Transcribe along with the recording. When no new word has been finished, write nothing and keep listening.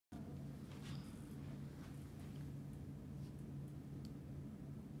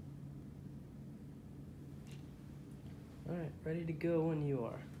right, ready to go when you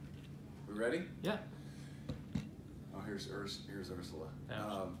are. We ready? Yeah. Oh, here's Ursula.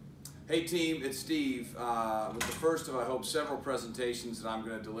 Yeah. Hey team, it's Steve with the first of, I hope, several presentations that I'm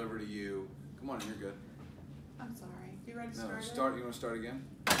going to deliver to you. Come on, you're good. I'm sorry. You ready to No, start? You want to start again?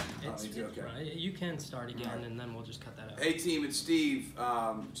 Okay. You can start again, right. and then we'll just cut that out. Hey team, it's Steve.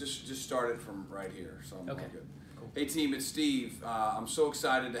 Just start it from right here, so I'm okay. all good. Cool. Hey team, it's Steve. I'm so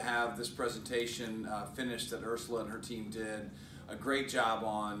excited to have this presentation finished that Ursula and her team did a great job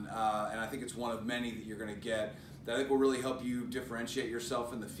on, and I think it's one of many that you're going to get that I think will really help you differentiate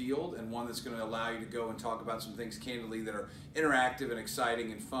yourself in the field, and one that's going to allow you to go and talk about some things candidly that are interactive and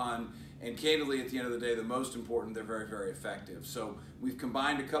exciting and fun. And candidly, at the end of the day, the most important, they're very, very effective. So we've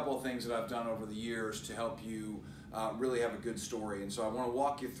combined a couple of things that I've done over the years to help you really have a good story. And so I want to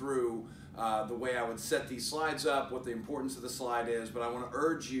walk you through the way I would set these slides up, what the importance of the slide is, but I want to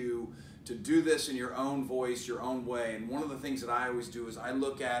urge you to do this in your own voice, your own way. And one of the things that I always do is I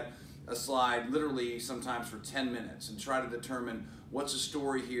look at a slide literally sometimes for 10 minutes and try to determine what's the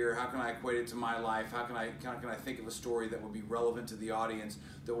story here, how can I equate it to my life, how can I think of a story that will be relevant to the audience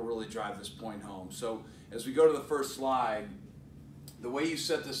that will really drive this point home. So as we go to the first slide, the way you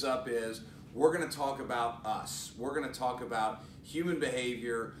set this up is we're going to talk about us. We're going to talk about human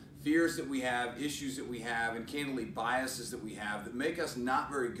behavior, fears that we have, issues that we have, and candidly biases that we have that make us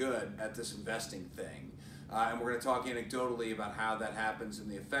not very good at this investing thing. And we're going to talk anecdotally about how that happens and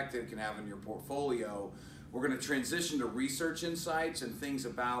the effect it can have on your portfolio. We're going to transition to research insights and things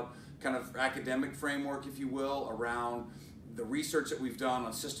about kind of academic framework, if you will, around the research that we've done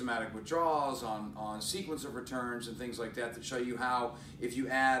on systematic withdrawals, on sequence of returns and things like that show you how if you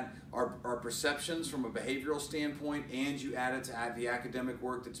add our perceptions from a behavioral standpoint and you add it to the academic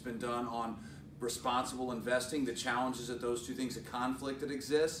work that's been done on responsible investing, the challenges that those two things, the conflict that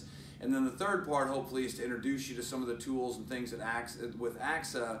exists. And then the third part, hopefully, is to introduce you to some of the tools and things that with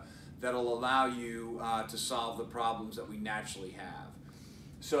AXA that'll allow you to solve the problems that we naturally have.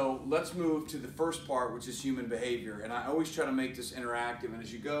 So let's move to the first part, which is human behavior. And I always try to make this interactive. And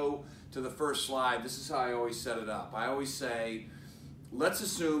as you go to the first slide, this is how I always set it up. I always say, let's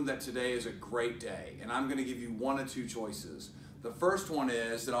assume that today is a great day. And I'm going to give you one of two choices. The first one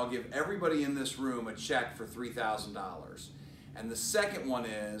is that I'll give everybody in this room a check for $3,000. And the second one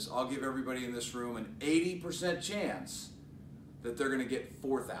is I'll give everybody in this room an 80% chance that they're going to get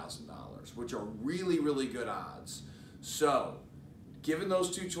 $4,000, which are really, really good odds. So, given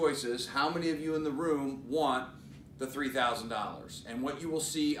those two choices, how many of you in the room want the $3,000? And what you will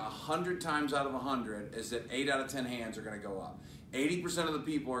see 100 times out of 100 is that 8 out of 10 hands are going to go up. 80% of the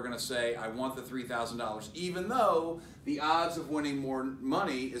people are going to say, I want the $3,000, even though the odds of winning more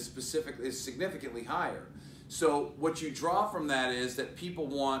money is significantly higher. So what you draw from that is that people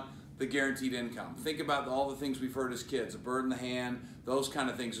want the guaranteed income. Think about all the things we've heard as kids, a bird in the hand, those kind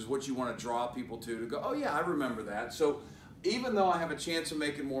of things is what you want to draw people to go, oh yeah, I remember that. So even though I have a chance of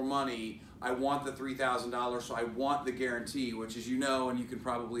making more money, I want the $3,000, so I want the guarantee, which, as you know, and you can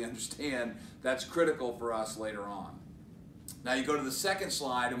probably understand, that's critical for us later on. Now you go to the second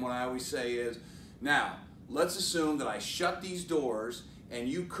slide, and what I always say is, now, let's assume that I shut these doors and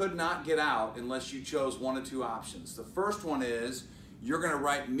you could not get out unless you chose one of two options. The first one is you're going to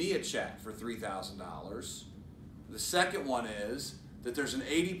write me a check for $3,000. The second one is that there's an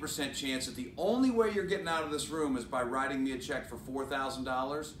 80% chance that the only way you're getting out of this room is by writing me a check for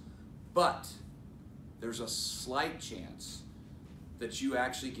 $4,000, but there's a slight chance that you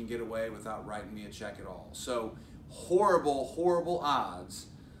actually can get away without writing me a check at all. So horrible, horrible odds.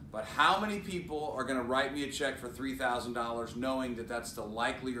 But how many people are going to write me a check for $3,000 knowing that that's the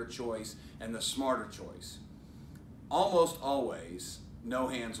likelier choice and the smarter choice? Almost always, no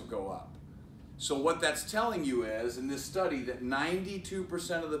hands will go up. So what that's telling you is, in this study, that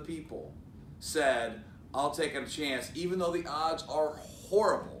 92% of the people said, I'll take a chance, even though the odds are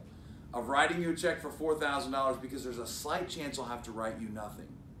horrible, of writing you a check for $4,000 because there's a slight chance I'll have to write you nothing.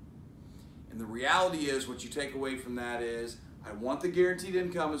 And the reality is, what you take away from that is, I want the guaranteed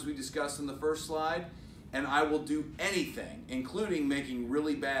income, as we discussed in the first slide, and I will do anything, including making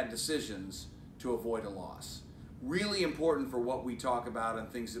really bad decisions, to avoid a loss. Really important for what we talk about and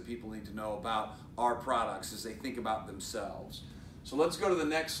things that people need to know about our products as they think about themselves. So let's go to the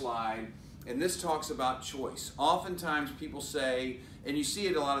next slide, and this talks about choice. Oftentimes people say, and you see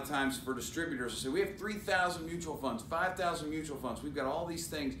it a lot of times for distributors, they say, we have 3,000 mutual funds, 5,000 mutual funds, we've got all these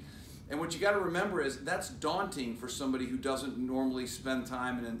things. And what you got to remember is that's daunting for somebody who doesn't normally spend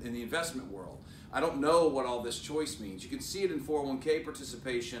time in the investment world. I don't know what all this choice means. You can see it in 401k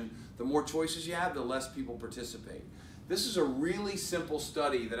participation. The more choices you have, the less people participate. This is a really simple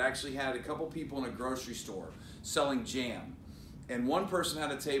study that actually had a couple people in a grocery store selling jam. And one person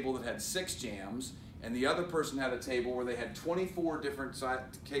had a table that had 6 jams, and the other person had a table where they had 24 different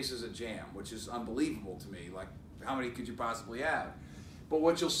cases of jam, which is unbelievable to me. Like, how many could you possibly have? But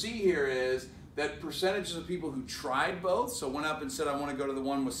what you'll see here is that percentages of people who tried both, so went up and said, I want to go to the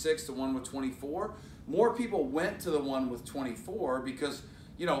one with 6, the one with 24, more people went to the one with 24 because,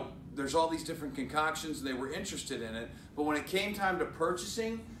 you know, there's all these different concoctions and they were interested in it. But when it came time to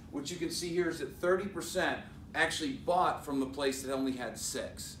purchasing, what you can see here is that 30% actually bought from the place that only had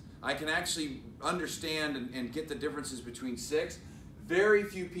 6. I can actually understand and get the differences between 6. Very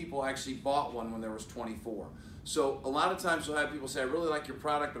few people actually bought one when there was 24. So a lot of times you'll have people say, I really like your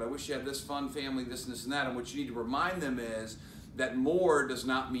product, but I wish you had this fun family, this and this and that. And what you need to remind them is that more does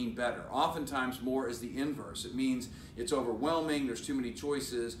not mean better. Oftentimes more is the inverse. It means it's overwhelming, there's too many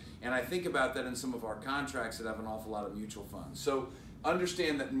choices, and I think about that in some of our contracts that have an awful lot of mutual funds. So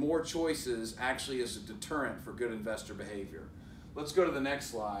understand that more choices actually is a deterrent for good investor behavior. Let's go to the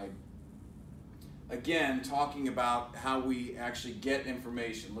next slide. Again, talking about how we actually get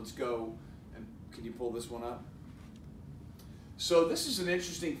information. Let's go, and can you pull this one up? So this is an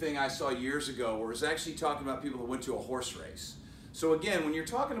interesting thing I saw years ago where it's actually talking about people that went to a horse race. So again, when you're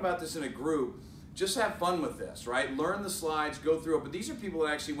talking about this in a group, just have fun with this, right? Learn the slides, go through it. But these are people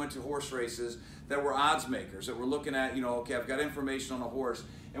that actually went to horse races that were odds makers, that were looking at, you know, okay, I've got information on a horse.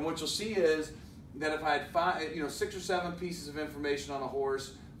 And what you'll see is that if I had 6 or 7 pieces of information on a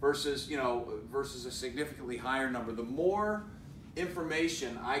horse versus a significantly higher number, the more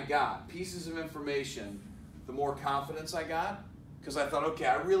information I got, pieces of information, the more confidence I got. Because I thought, okay,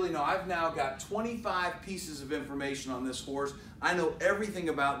 I really know. I've now got 25 pieces of information on this horse. I know everything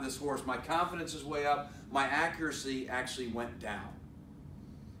about this horse. My confidence is way up. My accuracy actually went down,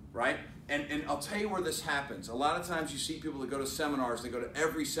 right? And I'll tell you where this happens. A lot of times you see people that go to seminars. They go to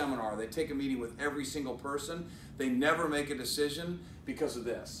every seminar. They take a meeting with every single person. They never make a decision because of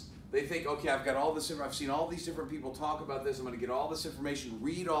this. They think, okay, I've got all this, I've seen all these different people talk about this. I'm going to get all this information,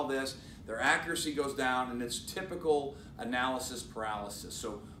 read all this. Their accuracy goes down, and it's typical analysis paralysis.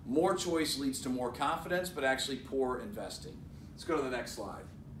 So more choice leads to more confidence, but actually poor investing. Let's go to the next slide.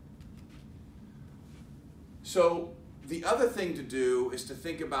 So the other thing to do is to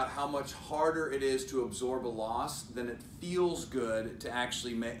think about how much harder it is to absorb a loss than it feels good to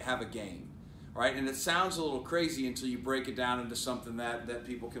actually have a gain. Right? And it sounds a little crazy until you break it down into something that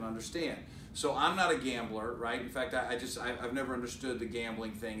people can understand. So I'm not a gambler, right? In fact, I've never understood the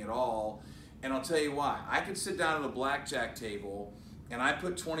gambling thing at all. And I'll tell you why. I could sit down at a blackjack table and I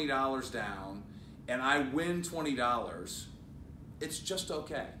put $20 down and I win $20. It's just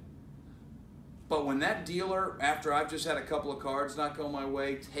okay. But when that dealer, after I've just had a couple of cards not go my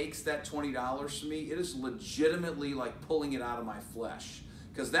way, takes that $20 from me, it is legitimately like pulling it out of my flesh.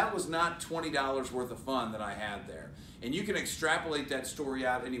 Because that was not $20 worth of fun that I had there. And you can extrapolate that story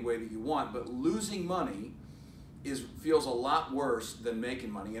out any way that you want, but losing money feels a lot worse than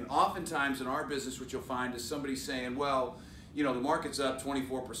making money. And oftentimes in our business, what you'll find is somebody saying, well, you know, the market's up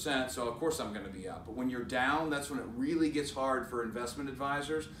 24%, so of course I'm going to be up. But when you're down, that's when it really gets hard for investment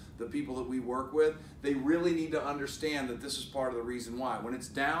advisors, the people that we work with. They really need to understand that this is part of the reason why. When it's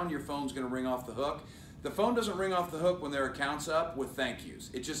down, your phone's going to ring off the hook. The phone doesn't ring off the hook when their account's up with thank yous.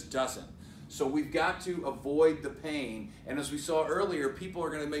 It just doesn't. So we've got to avoid the pain. And as we saw earlier, people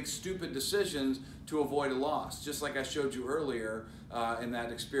are going to make stupid decisions to avoid a loss, just like I showed you earlier in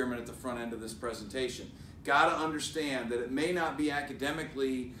that experiment at the front end of this presentation. Got to understand that it may not be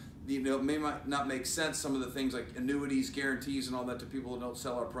academically, you know, it may not make sense, some of the things like annuities, guarantees, and all that to people that don't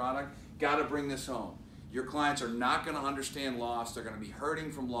sell our product. Got to bring this home. Your clients are not going to understand loss. They're going to be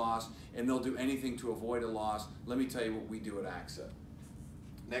hurting from loss, and they'll do anything to avoid a loss. Let me tell you what we do at AXA.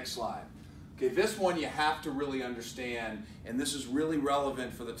 Next slide. Okay, this one you have to really understand, and this is really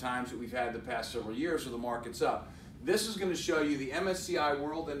relevant for the times that we've had the past several years where the market's up. This is going to show you the MSCI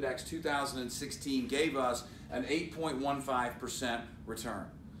World Index 2016 gave us an 8.15% return,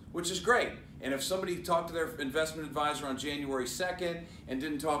 which is great. And if somebody talked to their investment advisor on January 2nd and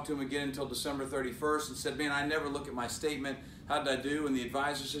didn't talk to him again until December 31st and said, man, I never look at my statement, how did I do? And the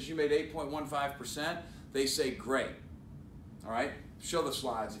advisor says, you made 8.15%, they say, great. All right? Show the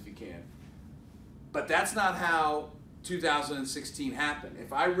slides if you can. But that's not how 2016 happened.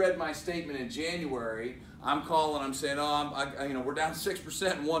 If I read my statement in January, I'm calling, I'm saying, oh, we're down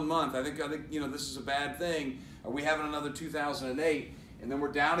 6% in 1 month. I think this is a bad thing. Are we having another 2008? And then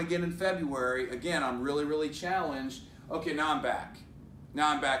we're down again in February. Again, I'm really, really challenged. Okay, now I'm back. Now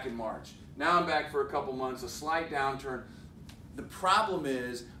I'm back in March. Now I'm back for a couple months, a slight downturn. The problem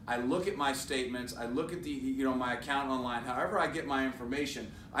is I look at my statements, I look at the my account online, however I get my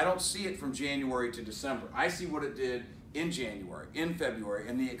information, I don't see it from January to December. I see what it did in January, in February,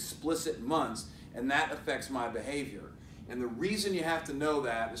 in the explicit months, and that affects my behavior. And the reason you have to know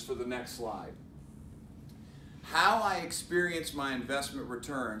that is for the next slide. How I experience my investment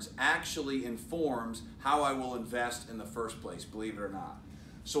returns actually informs how I will invest in the first place, believe it or not.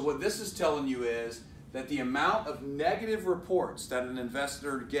 So what this is telling you is that the amount of negative reports that an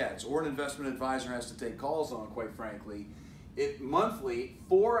investor gets, or an investment advisor has to take calls on, quite frankly, monthly,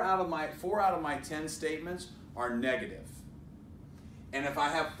 4 out of my 10 statements are negative. And if I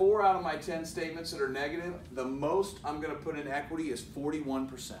have 4 out of my 10 statements that are negative, the most I'm going to put in equity is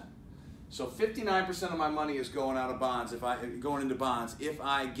 41%. So 59% of my money is going into bonds if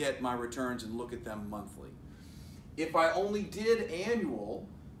I get my returns and look at them monthly. If I only did annual,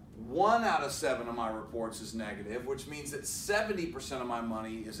 1 out of 7 of my reports is negative, which means that 70% of my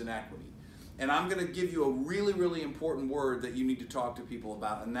money is in equity. And I'm going to give you a really, really important word that you need to talk to people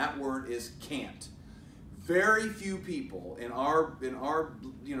about, and that word is can't. Very few people in our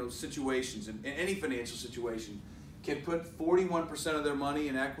situations, in any financial situation, can put 41% of their money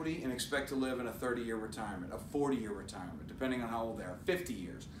in equity and expect to live in a 30-year retirement, a 40-year retirement, depending on how old they are, 50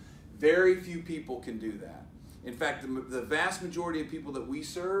 years. Very few people can do that. In fact, the vast majority of people that we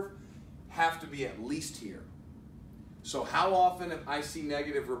serve have to be at least here. So how often if I see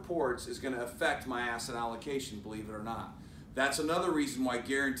negative reports is going to affect my asset allocation, believe it or not. That's another reason why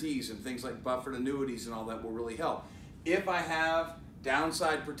guarantees and things like buffered annuities and all that will really help. If I have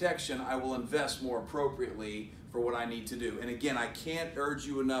downside protection, I will invest more appropriately for what I need to do. And again, I can't urge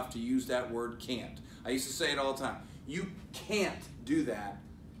you enough to use that word can't. I used to say it all the time. You can't do that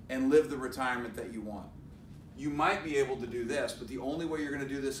and live the retirement that you want. You might be able to do this, but the only way you're going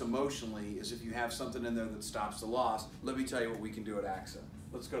to do this emotionally is if you have something in there that stops the loss. Let me tell you what we can do at AXA.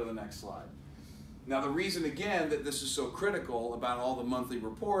 Let's go to the next slide. Now the reason again that this is so critical about all the monthly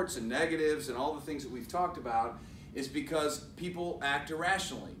reports and negatives and all the things that we've talked about is because people act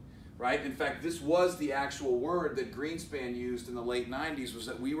irrationally, right? In fact, this was the actual word that Greenspan used in the late 90s, was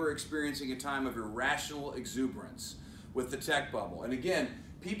that we were experiencing a time of irrational exuberance with the tech bubble. And again,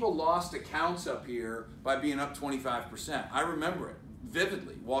 people lost accounts up here by being up 25%. I remember it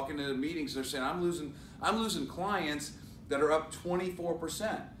vividly, walking into meetings, they're saying, I'm losing clients that are up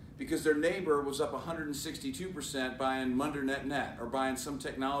 24%. Because their neighbor was up 162% buying Mundernet or buying some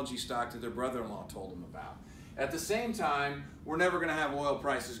technology stock that their brother-in-law told them about. At the same time, we're never going to have oil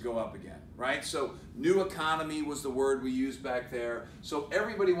prices go up again, right? So new economy was the word we used back there. So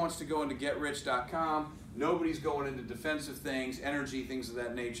everybody wants to go into getrich.com. Nobody's going into defensive things, energy, things of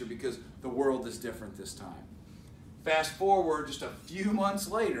that nature, because the world is different this time. Fast forward just a few months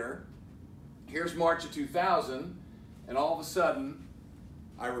later, here's March of 2000, and all of a sudden,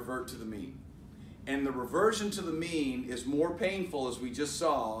 I revert to the mean. And the reversion to the mean is more painful, as we just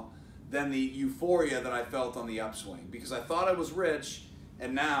saw, than the euphoria that I felt on the upswing. Because I thought I was rich,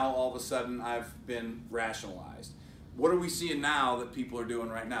 and now all of a sudden I've been rationalized. What are we seeing now that people are doing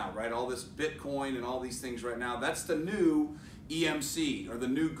right now, right? All this Bitcoin and all these things right now, that's the new EMC or the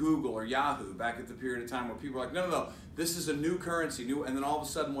new Google or Yahoo back at the period of time where people are like, no, this is a new currency, and then all of a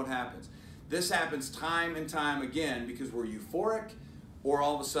sudden what happens? This happens time and time again because we're euphoric, or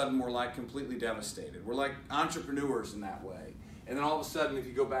all of a sudden we're like completely devastated. We're like entrepreneurs in that way. And then all of a sudden, if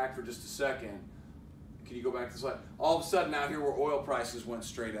you go back for just a second, can you go back to the slide? All of a sudden now here where oil prices went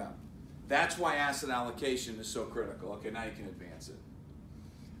straight up. That's why asset allocation is so critical. Okay, now you can advance it.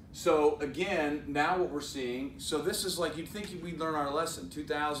 So again, now what we're seeing, so this is like, you'd think we'd learn our lesson.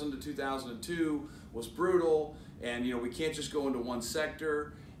 2000 to 2002 was brutal, and we can't just go into one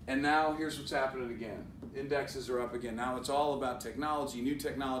sector. And now here's what's happening again. Indexes are up again. Now it's all about technology, new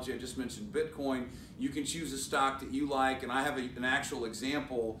technology. I just mentioned Bitcoin. You can choose a stock that you like, and I have an actual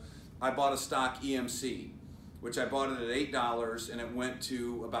example. I bought a stock EMC, which I bought it at $8, and it went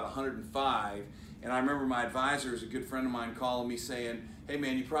to about $105. And I remember my advisor is a good friend of mine calling me saying, hey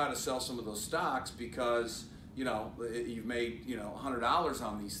man, you probably ought to sell some of those stocks because you've made $100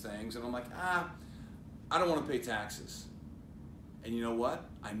 on these things. And I'm like, I don't want to pay taxes. And you know what?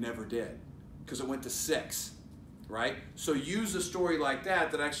 I never did, because it went to 6, right? So use a story like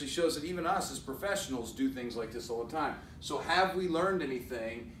that actually shows that even us as professionals do things like this all the time. So have we learned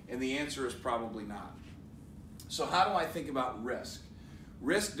anything? And the answer is probably not. So how do I think about risk?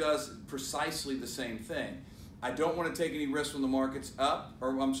 Risk does precisely the same thing. I don't want to take any risk when the market's up, or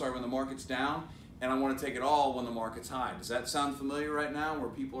I'm sorry, when the market's down, and I want to take it all when the market's high. Does that sound familiar right now, where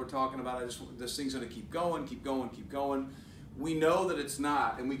people are talking about, this thing's going to keep going, keep going, keep going? We know that it's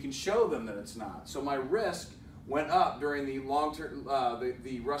not, and we can show them that it's not. So my risk went up during the long-term,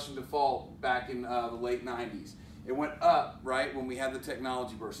 the Russian default back in the late 90s. It went up, right, when we had the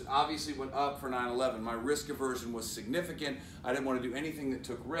technology burst. It obviously went up for 9/11. My risk aversion was significant. I didn't want to do anything that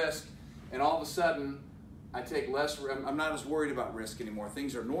took risk. And all of a sudden, I take less, I'm not as worried about risk anymore.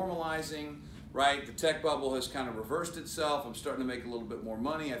 Things are normalizing, right? The tech bubble has kind of reversed itself. I'm starting to make a little bit more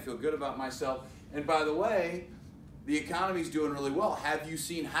money. I feel good about myself. And by the way, the economy's doing really well. Have you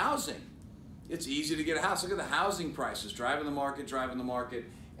seen housing? It's easy to get a house. Look at the housing prices, driving the market.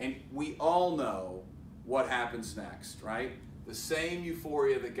 And we all know what happens next, right? The same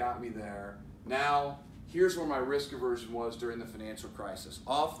euphoria that got me there. Now, here's where my risk aversion was during the financial crisis.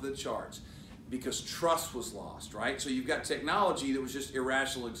 Off the charts, because trust was lost, right? So you've got technology that was just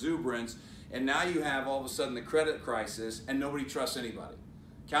irrational exuberance, and now you have all of a sudden the credit crisis, and nobody trusts anybody.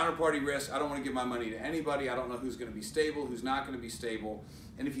 Counterparty risk, I don't want to give my money to anybody. I don't know who's going to be stable, who's not going to be stable.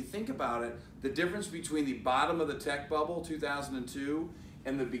 And if you think about it, the difference between the bottom of the tech bubble, 2002,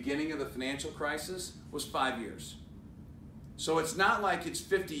 and the beginning of the financial crisis was 5 years. So it's not like it's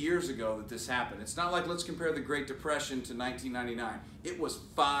 50 years ago that this happened. It's not like let's compare the Great Depression to 1999. It was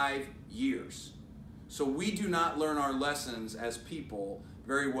 5 years. So we do not learn our lessons as people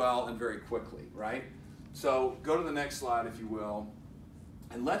very well and very quickly, right? So go to the next slide, if you will.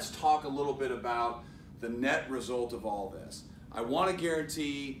 And let's talk a little bit about the net result of all this. I want to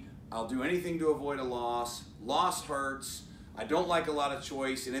guarantee I'll do anything to avoid a loss. Loss hurts. I don't like a lot of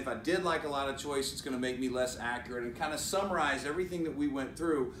choice, and if I did like a lot of choice, it's going to make me less accurate. And kind of summarize everything that we went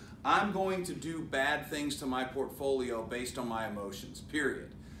through, I'm going to do bad things to my portfolio based on my emotions,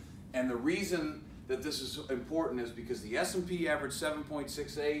 period. And the reason that this is important is because the S&P averaged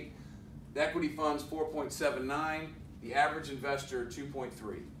 7.68, the equity funds 4.79, the average investor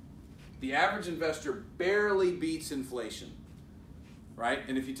 2.3. The average investor barely beats inflation. Right?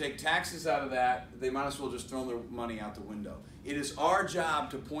 And if you take taxes out of that, they might as well just throw their money out the window. It is our job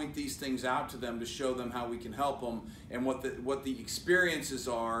to point these things out to them, to show them how we can help them and what the experiences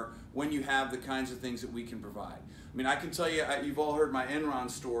are when you have the kinds of things that we can provide. I mean, I can tell you, you've all heard my Enron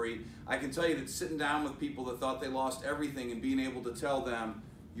story. I can tell you that sitting down with people that thought they lost everything and being able to tell them,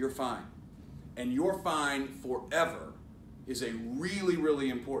 you're fine. And you're fine forever is a really, really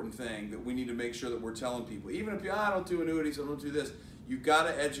important thing that we need to make sure that we're telling people. Even if I don't do annuities, I don't do this. You've got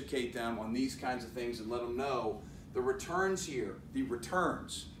to educate them on these kinds of things and let them know the returns here, the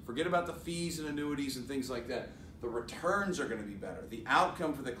returns. Forget about the fees and annuities and things like that. The returns are going to be better. The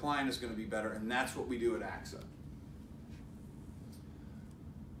outcome for the client is going to be better, and that's what we do at AXA.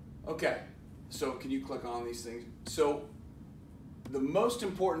 Okay, so can you click on these things? So the most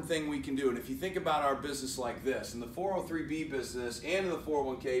important thing we can do, and if you think about our business like this, in the 403B business and in the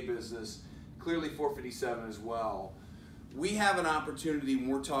 401k business, clearly 457 as well, we have an opportunity when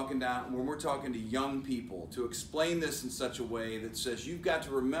we're talking to young people to explain this in such a way that says you've got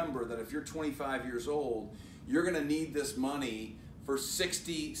to remember that if you're 25 years old, you're going to need this money for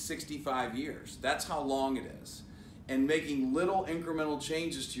 60, 65 years. That's how long it is. And making little incremental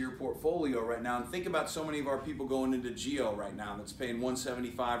changes to your portfolio right now. And think about so many of our people going into Geo right now that's paying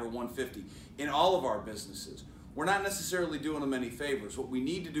 175 or 150 in all of our businesses. We're not necessarily doing them any favors. What we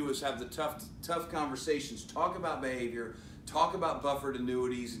need to do is have the tough conversations, talk about behavior, talk about buffered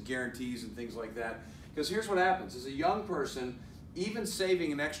annuities and guarantees and things like that. Because here's what happens. As a young person, even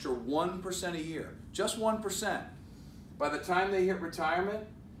saving an extra 1% a year, just 1%, by the time they hit retirement,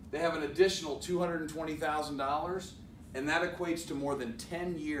 they have an additional $220,000, and that equates to more than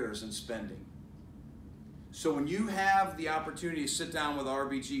 10 years in spending. So when you have the opportunity to sit down with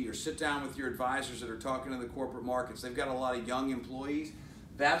RBG or sit down with your advisors that are talking to the corporate markets, they've got a lot of young employees,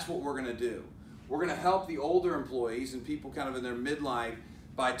 that's what we're going to do. We're going to help the older employees and people kind of in their midlife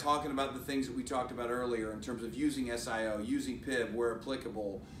by talking about the things that we talked about earlier in terms of using SIO, using PIB where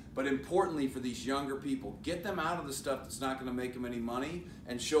applicable. But importantly for these younger people, get them out of the stuff that's not going to make them any money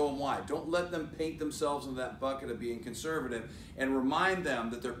and show them why. Don't let them paint themselves in that bucket of being conservative, and remind them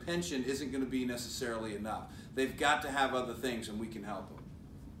that their pension isn't going to be necessarily enough. They've got to have other things, and we can help them.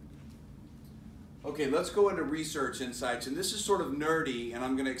 Okay, let's go into research insights, and this is sort of nerdy, and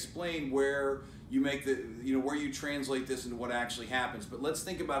I'm going to explain where you make where you translate this into what actually happens. But let's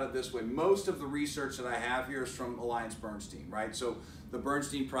think about it this way. Most of the research that I have here is from AllianceBernstein, right? So the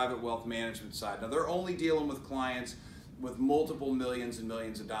Bernstein Private Wealth Management side. Now they're only dealing with clients with multiple millions and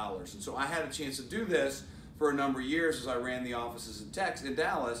millions of dollars. And so I had a chance to do this for a number of years as I ran the offices in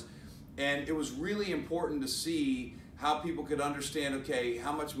Dallas. And it was really important to see how people could understand, okay,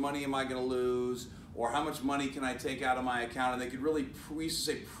 how much money am I going to lose? Or how much money can I take out of my account? And they could really, we used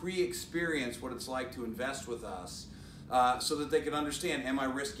to say, pre-experience what it's like to invest with us so that they could understand, am I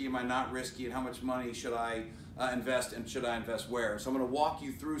risky, am I not risky, and how much money should I invest and should I invest where? So I'm going to walk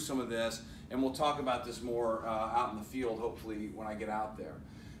you through some of this, and we'll talk about this more out in the field, hopefully, when I get out there.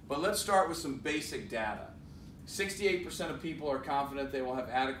 But let's start with some basic data. 68% of people are confident they will have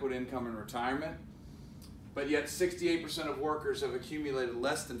adequate income in retirement, but yet 68% of workers have accumulated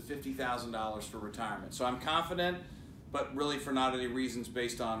less than $50,000 for retirement. So I'm confident, but really for not any reasons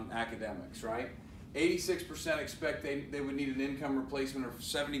based on academics, right? 86% expect they would need an income replacement of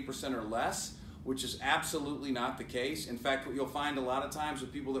 70% or less, which is absolutely not the case. In fact, what you'll find a lot of times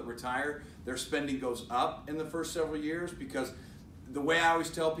with people that retire, their spending goes up in the first several years, because the way I always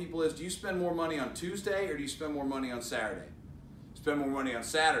tell people is, do you spend more money on Tuesday or do you spend more money on Saturday? Spend more money on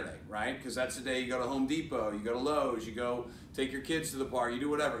Saturday, right? Because that's the day you go to Home Depot, you go to Lowe's, you go take your kids to the park, you do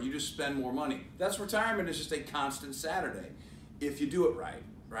whatever. You just spend more money. That's retirement. Is just a constant Saturday if you do it right,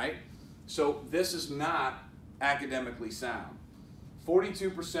 right? So this is not academically sound.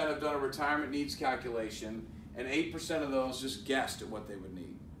 42% have done a retirement needs calculation, and 8% of those just guessed at what they would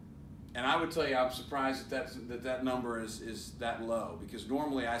need. And I would tell you, I'm surprised that number is that low, because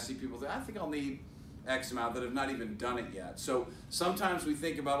normally I see people think, I think I'll need X amount, that have not even done it yet. So sometimes we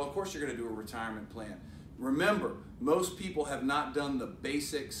think about, well, of course you're going to do a retirement plan. Remember, most people have not done the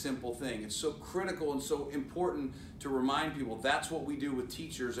basic, simple thing. It's so critical and so important to remind people that's what we do with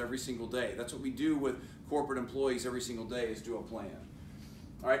teachers every single day. That's what we do with corporate employees every single day, is do a plan.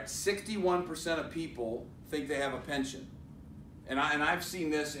 All right, 61% of people think they have a pension. And I've seen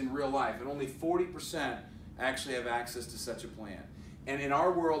this in real life, and only 40% actually have access to such a plan. And in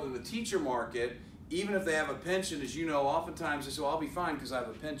our world, in the teacher market, even if they have a pension, as you know, oftentimes they say, well, I'll be fine because I have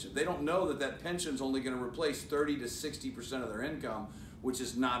a pension. They don't know that that pension is only going to replace 30 to 60% of their income, which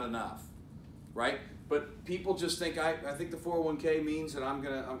is not enough, right? But people just think, I think the 401k means that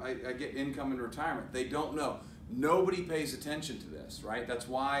I get income in retirement. They don't know. Nobody pays attention to this, right? That's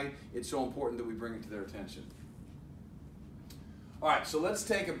why it's so important that we bring it to their attention. All right, so let's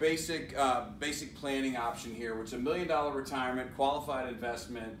take a basic planning option here, which is $1 million retirement, qualified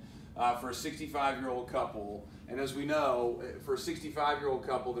investment for a 65-year-old couple. And as we know, for a 65-year-old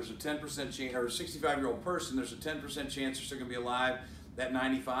couple, there's a 10% chance, or a 65-year-old person, there's a 10% chance they're still going to be alive at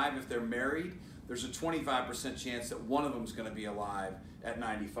 95. If they're married, there's a 25% chance that one of them is going to be alive at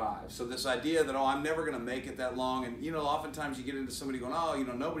 95. So this idea that, oh, I'm never going to make it that long, and you know, oftentimes you get into somebody going, oh, you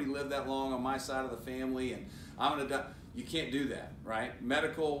know, nobody lived that long on my side of the family, and I'm going to die. You can't do that, right?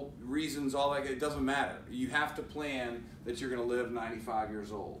 Medical reasons, all that, it doesn't matter. You have to plan that you're going to live 95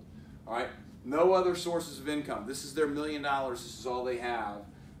 years old, all right? No other sources of income. This is their $1 million. This is all they have,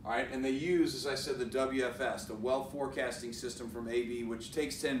 all right? And they use, as I said, the WFS, the Wealth Forecasting System from AB, which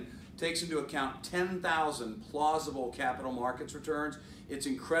takes into account 10,000 plausible capital markets returns. It's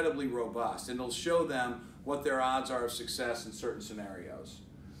incredibly robust, and it'll show them what their odds are of success in certain scenarios.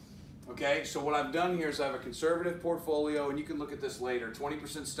 Okay, so what I've done here is I have a conservative portfolio, and you can look at this later,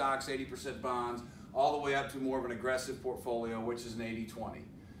 20% stocks, 80% bonds, all the way up to more of an aggressive portfolio, which is an 80-20.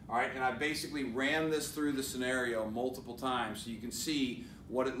 All right, and I basically ran this through the scenario multiple times so you can see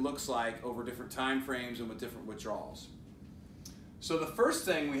what it looks like over different time frames and with different withdrawals. So the first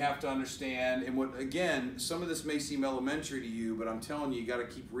thing we have to understand, and what, again, some of this may seem elementary to you, but I'm telling you, you got to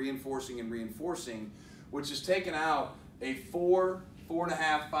keep reinforcing and reinforcing, which is taking out a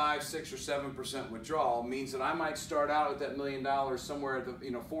 4.5, 5, 6, or 7% withdrawal means that I might start out with that $1 million somewhere at the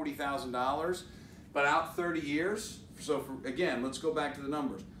 $40,000, but out 30 years. So again, let's go back to the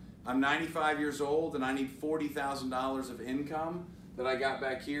numbers. I'm 95 years old and I need $40,000 of income that I got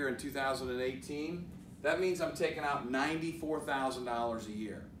back here in 2018. That means I'm taking out $94,000 a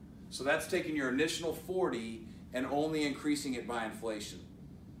year. So that's taking your initial 40 and only increasing it by inflation.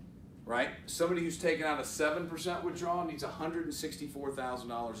 Right? Somebody who's taken out a 7% withdrawal needs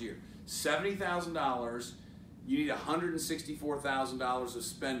 $164,000 a year. $70,000, you need $164,000 of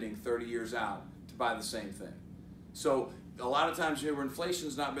spending 30 years out to buy the same thing. So a lot of times here where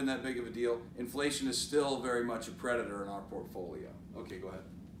inflation's not been that big of a deal, inflation is still very much a predator in our portfolio. Okay, go ahead.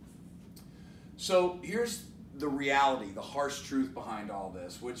 So here's the reality, the harsh truth behind all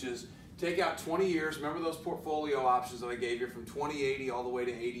this, which is take out 20 years. Remember those portfolio options that I gave you from 20-80 all the way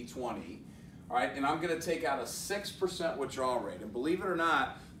to 80-20. All right, and I'm going to take out a 6% withdrawal rate. And believe it or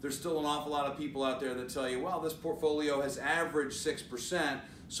not, there's still an awful lot of people out there that tell you, well, this portfolio has averaged 6%,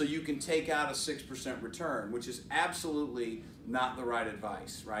 so you can take out a 6% return, which is absolutely not the right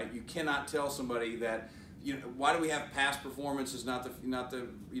advice, right? You cannot tell somebody that, you know, why do we have past performance is not the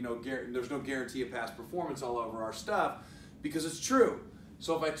there's no guarantee of past performance all over our stuff, because it's true.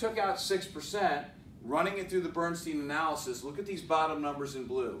 So if I took out 6%, running it through the Bernstein analysis, look at these bottom numbers in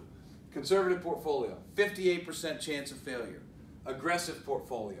blue. Conservative portfolio, 58% chance of failure. Aggressive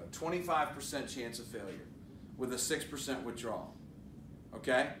portfolio, 25% chance of failure. with a 6% withdrawal.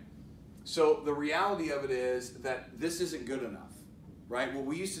 Okay? So the reality of it is that this isn't good enough, right? What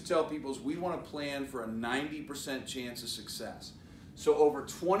we used to tell people is we want to plan for a 90% chance of success. So over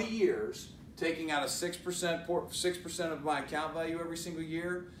 20 years, taking out a 6% of my account value every single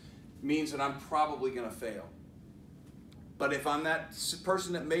year means that I'm probably going to fail. But if I'm that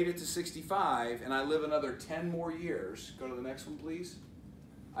person that made it to 65 and I live another 10 more years, go to the next one please,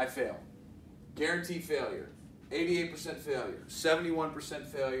 I fail. Guaranteed failure. 88% failure, 71%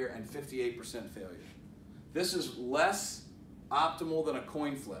 failure, and 58% failure. This is less optimal than a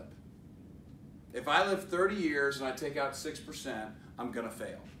coin flip. If I live 30 years and I take out 6%, I'm going to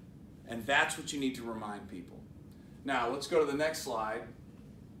fail. And that's what you need to remind people. Now, let's go to the next slide.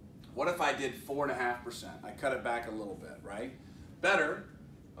 What if I did 4.5%? I cut it back a little bit, right? Better,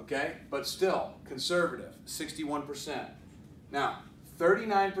 okay, but still conservative, 61%. Now,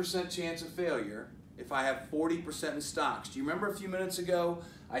 39% chance of failure if I have 40% in stocks. Do you remember a few minutes ago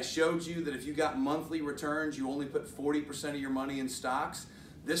I showed you that if you got monthly returns, you only put 40% of your money in stocks?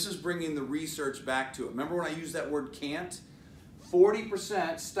 This is bringing the research back to it. Remember when I used that word can't?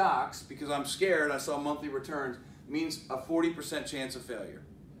 40% stocks, because I'm scared, I saw monthly returns, means a 40% chance of failure.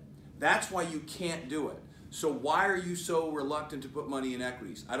 That's why you can't do it. So why are you so reluctant to put money in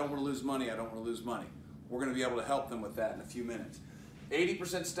equities? I don't want to lose money, I don't want to lose money. We're going to be able to help them with that in a few minutes.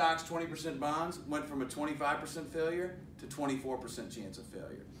 80% stocks, 20% bonds went from a 25% failure to 24% chance of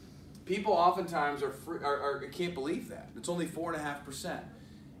failure. People oftentimes can't believe that. It's only 4.5%.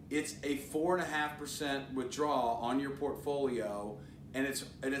 It's a 4.5% withdrawal on your portfolio, and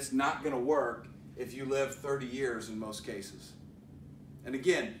it's not going to work if you live 30 years in most cases. And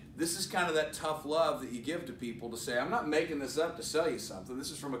again, this is kind of that tough love that you give to people to say, I'm not making this up to sell you something.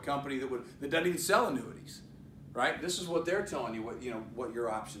 This is from a company that doesn't even sell annuities. Right? This is what they're telling you what your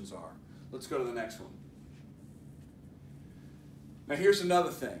options are. Let's go to the next one. Now here's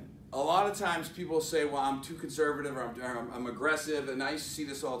another thing. A lot of times people say, well, I'm too conservative or I'm aggressive, and I used to see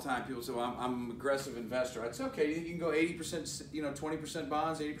this all the time. People say, well, I'm an aggressive investor. I'd say, okay, you think you can go 80%, 20%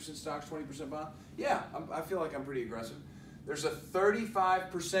 bonds, 80% stocks, 20% bonds? Yeah, I feel like I'm pretty aggressive. There's a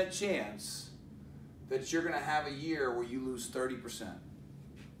 35% chance that you're going to have a year where you lose 30%.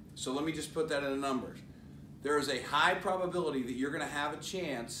 So let me just put that in the numbers. There is a high probability that you're going to have a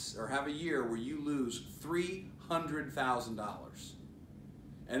chance or have a year where you lose $300,000.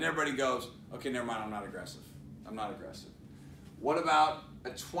 And everybody goes, okay, never mind, I'm not aggressive. I'm not aggressive. What about a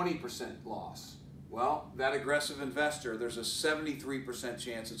 20% loss? Well, that aggressive investor, there's a 73%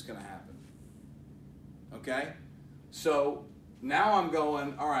 chance it's going to happen. Okay? So now I'm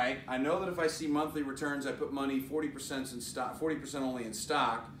going, all right, I know that if I see monthly returns, I put money 40% in stock, 40% only in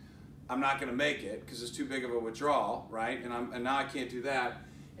stock. I'm not going to make it because it's too big of a withdrawal, right? And now I can't do that.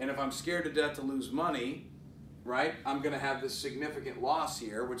 And if I'm scared to death to lose money, right, I'm going to have this significant loss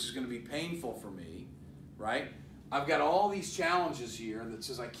here, which is going to be painful for me, right? I've got all these challenges here that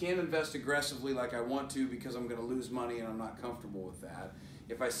says I can't invest aggressively like I want to because I'm going to lose money and I'm not comfortable with that.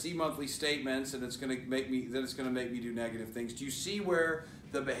 If I see monthly statements and it's going to make me do negative things. Do you see where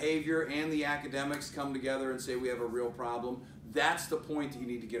the behavior and the academics come together and say we have a real problem? That's the point that you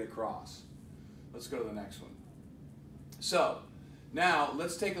need to get across. Let's go to the next one. So now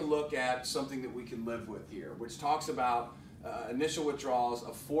let's take a look at something that we can live with here, which talks about initial withdrawals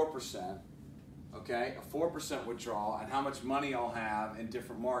of 4%, okay, a 4% withdrawal, and how much money I'll have in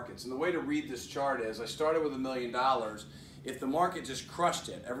different markets. And the way to read this chart is I started with $1 million. If the market just crushed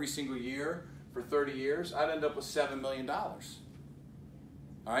it every single year for 30 years, I'd end up with $7 million. All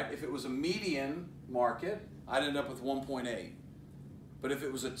right, if it was a median market, I'd end up with 1.8. But if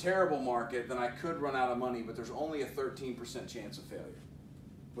it was a terrible market, then I could run out of money, but there's only a 13% chance of failure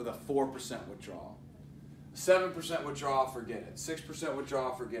with a 4% withdrawal. 7% withdrawal, forget it. 6%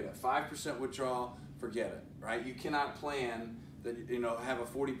 withdrawal, forget it. 5% withdrawal, forget it, right? You cannot plan that, have a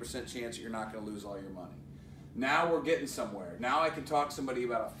 40% chance that you're not going to lose all your money. Now we're getting somewhere. Now I can talk to somebody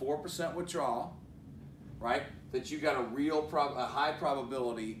about a 4% withdrawal, right? That you got a high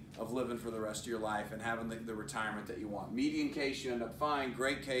probability of living for the rest of your life and having the retirement that you want. Median case, you end up fine.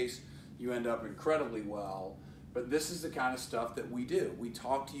 Great case, you end up incredibly well. But this is the kind of stuff that we do. We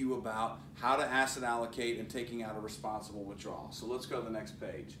talk to you about how to asset allocate and taking out a responsible withdrawal. So let's go to the next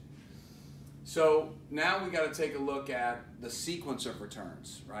page. So now we got to take a look at the sequence of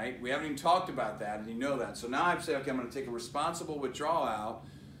returns, right? We haven't even talked about that, and you know that. So now I say, okay, I'm going to take a responsible withdrawal out,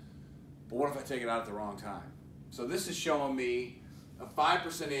 but what if I take it out at the wrong time? So this is showing me a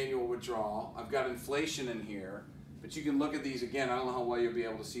 5% annual withdrawal. I've got inflation in here, but you can look at these again. I don't know how well you'll be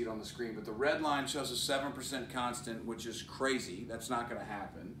able to see it on the screen, but the red line shows a 7% constant, which is crazy. That's not going to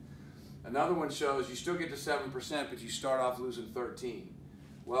happen. Another one shows you still get to 7%, but you start off losing 13.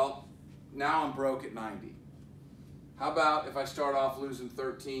 Well, now I'm broke at 90. How about if I start off losing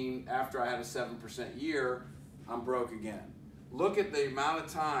 13 after I had a 7% year, I'm broke again. Look at the amount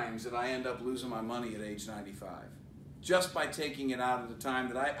of times that I end up losing my money at age 95. Just by taking it out at the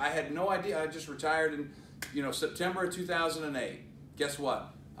time that I had no idea. I just retired in September of 2008. Guess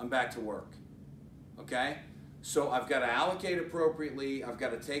what? I'm back to work. Okay? So I've got to allocate appropriately. I've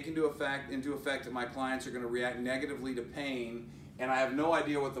got to take into effect that my clients are going to react negatively to pain, and I have no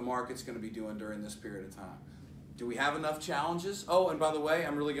idea what the market's going to be doing during this period of time. Do we have enough challenges? Oh, and by the way,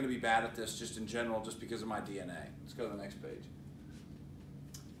 I'm really going to be bad at this just in general, just because of my DNA. Let's go to the next page.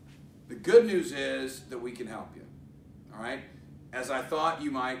 The good news is that we can help you. All right? As I thought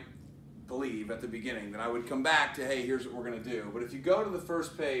you might believe at the beginning, that I would come back to, hey, here's what we're going to do. But if you go to the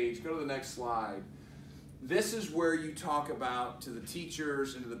first page, go to the next slide, this is where you talk about to the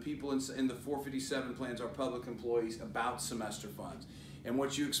teachers and to the people in the 457 plans, our public employees, about semester funds. And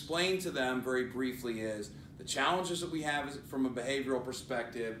what you explain to them very briefly is the challenges that we have from a behavioral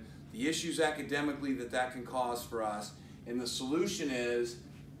perspective, the issues academically that can cause for us, and the solution is,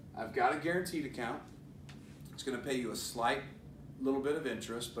 I've got a guaranteed account. It's going to pay you a slight little bit of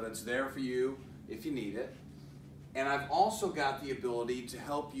interest, but it's there for you if you need it. And I've also got the ability to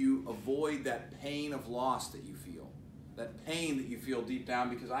help you avoid that pain of loss that you feel, that pain that you feel deep down,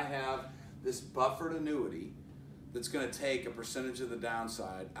 because I have this buffered annuity that's going to take a percentage of the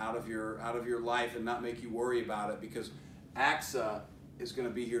downside out of your life and not make you worry about it, because AXA is going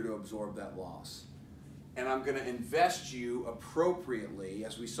to be here to absorb that loss. And I'm going to invest you appropriately.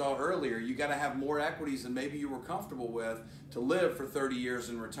 As we saw earlier, you got to have more equities than maybe you were comfortable with to live for 30 years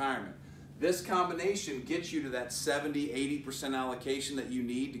in retirement. This combination gets you to that 70–80% allocation that you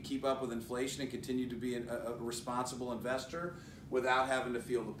need to keep up with inflation and continue to be a responsible investor without having to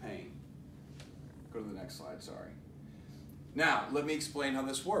feel the pain. Go to the next slide, sorry. Now, let me explain how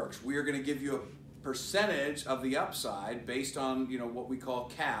this works. We are going to give you a percentage of the upside based on what we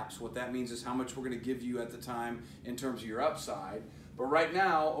call caps. What that means is how much we're going to give you at the time in terms of your upside. But right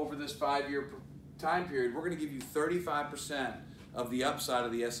now, over this 5-year time period, we're going to give you 35% of the upside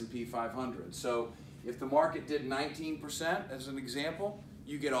of the S&P 500. So if the market did 19% as an example,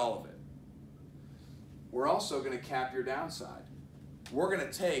 you get all of it. We're also going to cap your downside. We're going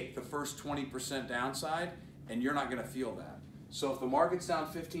to take the first 20% downside, and you're not going to feel that. So if the market's down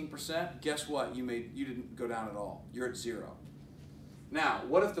 15%, guess what? You didn't go down at all. You're at 0. Now,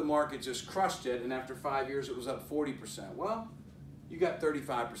 what if the market just crushed it and after 5 years it was up 40%? Well, you got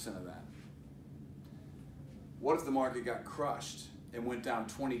 35% of that. What if the market got crushed and went down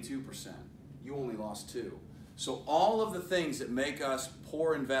 22%? You only lost 2. So all of the things that make us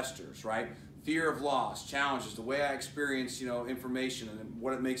poor investors, right? Fear of loss, challenges, the way I experience, information and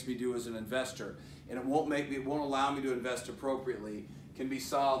what it makes me do as an investor, and it won't allow me to invest appropriately, can be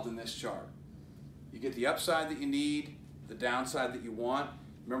solved in this chart. You get the upside that you need, the downside that you want.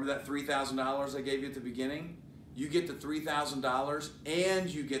 Remember that $3,000 I gave you at the beginning? You get the $3,000 and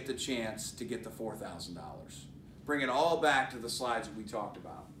you get the chance to get the $4,000. Bring it all back to the slides that we talked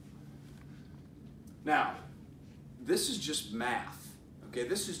about. Now, this is just math. Okay,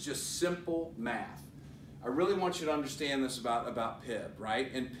 this is just simple math. I really want you to understand this about PIB,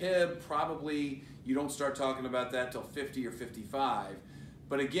 right? And PIB, probably you don't start talking about that till 50 or 55.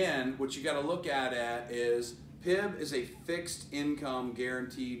 But again, what you got to look at is PIB is a fixed income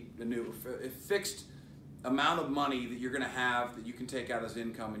guaranteed, a fixed amount of money that you're going to have that you can take out as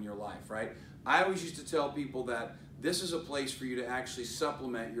income in your life, right? I always used to tell people that this is a place for you to actually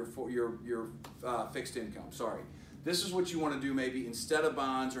supplement your fixed income. Sorry. This is what you want to do maybe instead of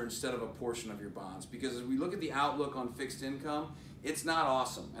bonds or instead of a portion of your bonds. Because as we look at the outlook on fixed income, it's not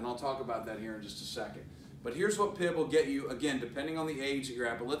awesome. And I'll talk about that here in just a second. But here's what PIB will get you, again, depending on the age that you're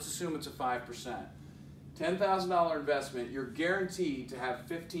at. But let's assume it's a 5%. $10,000 investment, you're guaranteed to have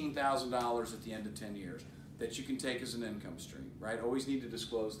 $15,000 at the end of 10 years that you can take as an income stream, right? Always need to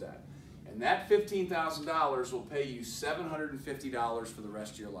disclose that. And that $15,000 will pay you $750 for the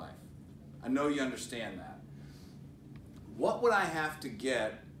rest of your life. I know you understand that. What would I have to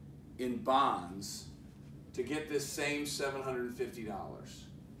get in bonds to get this same $750?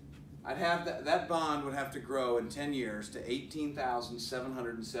 I'd have that bond would have to grow in 10 years to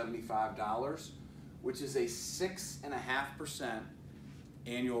 $18,775, which is a 6.5%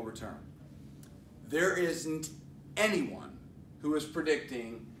 annual return. There isn't anyone who is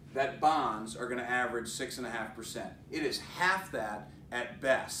predicting that bonds are going to average 6.5%. It is half that at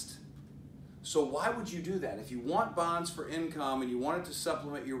best. So why would you do that? If you want bonds for income and you want it to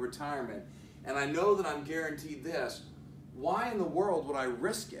supplement your retirement, and I know that I'm guaranteed this, why in the world would I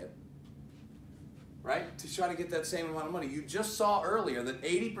risk it right? To try to get that same amount of money. You just saw earlier that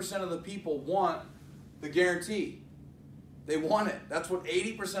 80% of the people want the guarantee. They want it. That's what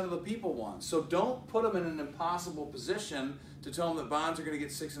 80% of the people want. So don't put them in an impossible position to tell them that bonds are going to get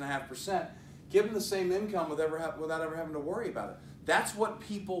 6.5%. Give them the same income without ever having to worry about it. That's what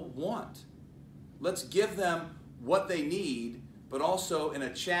people want. Let's give them what they need, but also in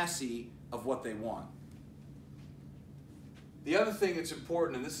a chassis of what they want. The other thing that's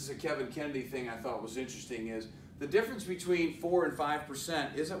important, and this is a Kevin Kennedy thing I thought was interesting, is the difference between 4 and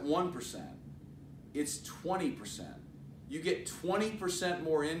 5% isn't 1%. It's 20%. You get 20%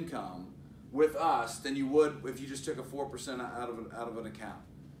 more income with us than you would if you just took a 4% out of an account,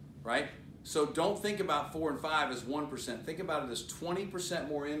 right? So don't think about 4 and 5 as 1%. Think about it as 20%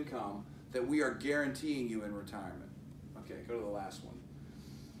 more income that we are guaranteeing you in retirement. Okay, go to the last one.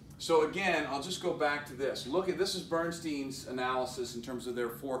 So again, I'll just go back to this. Look at this is Bernstein's analysis in terms of their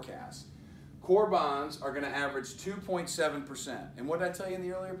forecast. Core bonds are going to average 2.7%. And what did I tell you in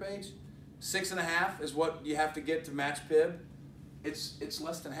the earlier page? 6.5 is what you have to get to match PIB. It's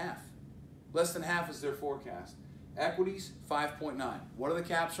less than half. Less than half is their forecast. Equities, 5.9. What are the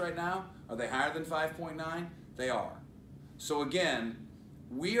caps right now? Are they higher than 5.9? They are. So again,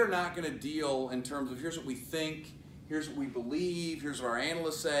 we are not going to deal in terms of here's what we think, here's what we believe, here's what our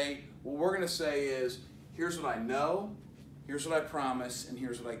analysts say. What we're going to say is, here's what I know, here's what I promise, and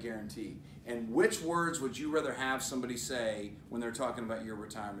here's what I guarantee. And which words would you rather have somebody say when they're talking about your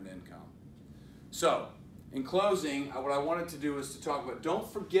retirement income? So, in closing, what I wanted to do is to talk about,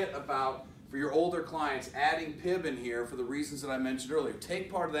 don't forget about, for your older clients, adding PIB in here for the reasons that I mentioned earlier. Take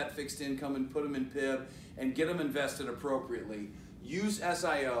part of that fixed income and put them in PIB and get them invested appropriately. Use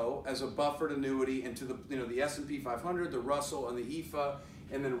SIO as a buffered annuity into the S&P 500, the Russell, and the EFA,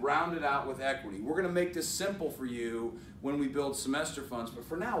 and then round it out with equity. We're going to make this simple for you when we build semester funds, but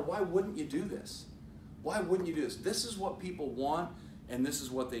for now, why wouldn't you do this? Why wouldn't you do this? This is what people want, and this is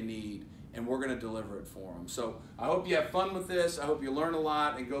what they need, and we're going to deliver it for them. So I hope you have fun with this. I hope you learn a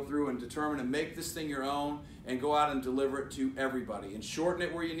lot and go through and determine and make this thing your own and go out and deliver it to everybody. And shorten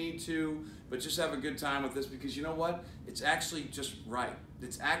it where you need to, but just have a good time with this because you know what? It's actually just right.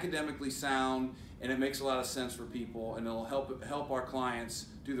 It's academically sound and it makes a lot of sense for people and it'll help our clients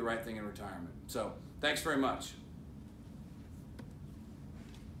do the right thing in retirement. So thanks very much.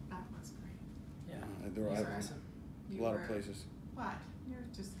 That was great. Yeah. There are Awesome. a lot of places. What? You're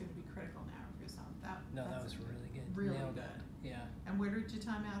just going to be critical now of yourself. That was really good. Really Nailed good. it. Yeah. And where did you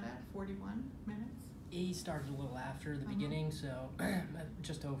time out at? 41 minutes? He started a little after the beginning, so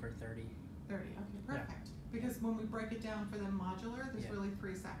just over 30. 30. Okay, perfect. Because when we break it down for them modular, there's really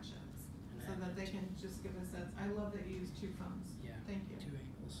 3 sections. So that they can just give a sense. I love that you use 2 phones. Yeah. Thank you. 2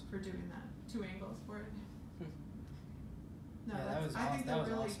 angles. For doing that. 2 angles for it. No, Yeah, that was I think that they're was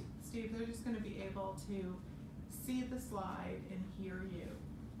really, awesome. Steve, they're just going to be able to see the slide and hear you,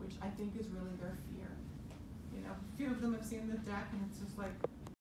 which I think is really their fear. You know, a few of them have seen the deck and it's just like,